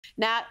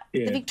Now,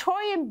 the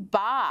Victorian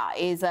Bar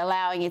is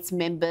allowing its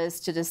members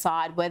to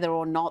decide whether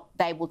or not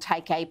they will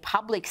take a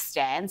public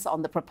stance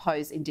on the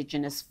proposed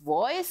Indigenous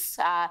voice.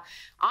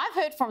 I've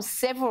heard from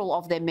several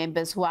of their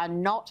members who are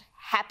not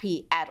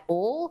happy at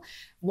all.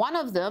 One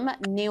of them,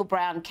 Neil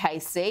Brown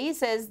KC,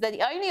 says that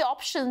the only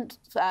option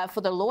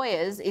for the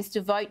lawyers is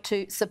to vote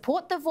to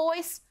support the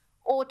voice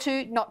or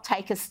to not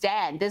take a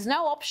stand. There's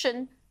no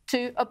option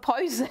to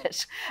oppose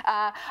it.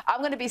 I'm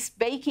going to be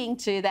speaking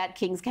to that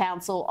King's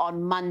Counsel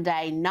on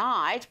Monday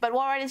night. But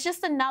Warren, it's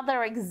just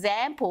another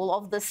example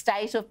of the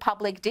state of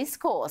public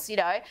discourse. You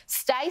know,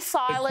 stay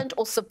silent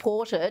or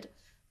support it,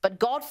 but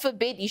God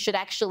forbid you should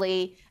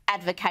actually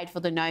advocate for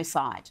the no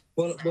side.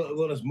 Well,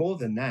 it's more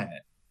than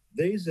that.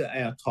 These are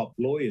our top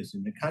lawyers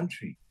in the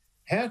country.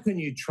 How can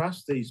you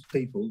trust these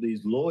people,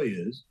 these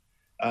lawyers,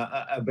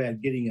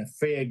 about getting a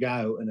fair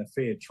go and a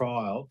fair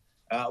trial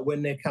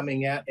when they're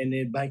coming out and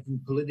they're making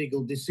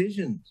political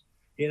decisions?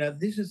 You know,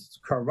 this is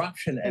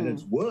corruption at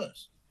its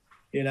worst.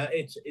 You know,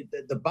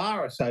 the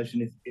Bar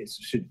Association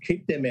should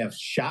keep their mouths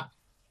shut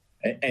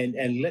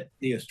and let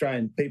the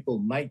Australian people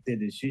make their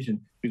decision,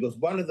 because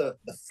one of the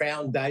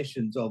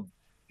foundations of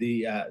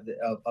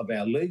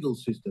our legal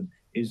system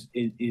is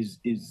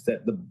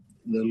that the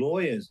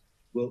lawyers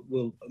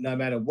will, no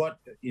matter what,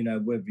 you know,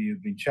 whether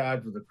you've been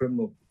charged with a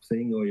criminal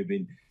thing or you've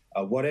been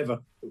whatever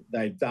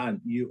they've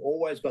done, you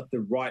always got the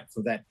right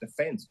for that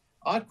defence.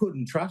 I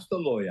couldn't trust a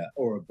lawyer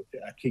or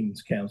a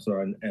King's Counsel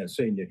or a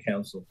senior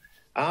counsel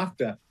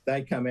after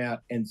they come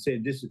out and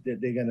said that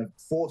they're going to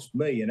force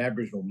me, an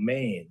Aboriginal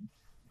man,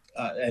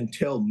 and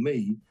tell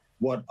me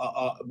what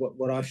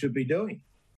I should be doing.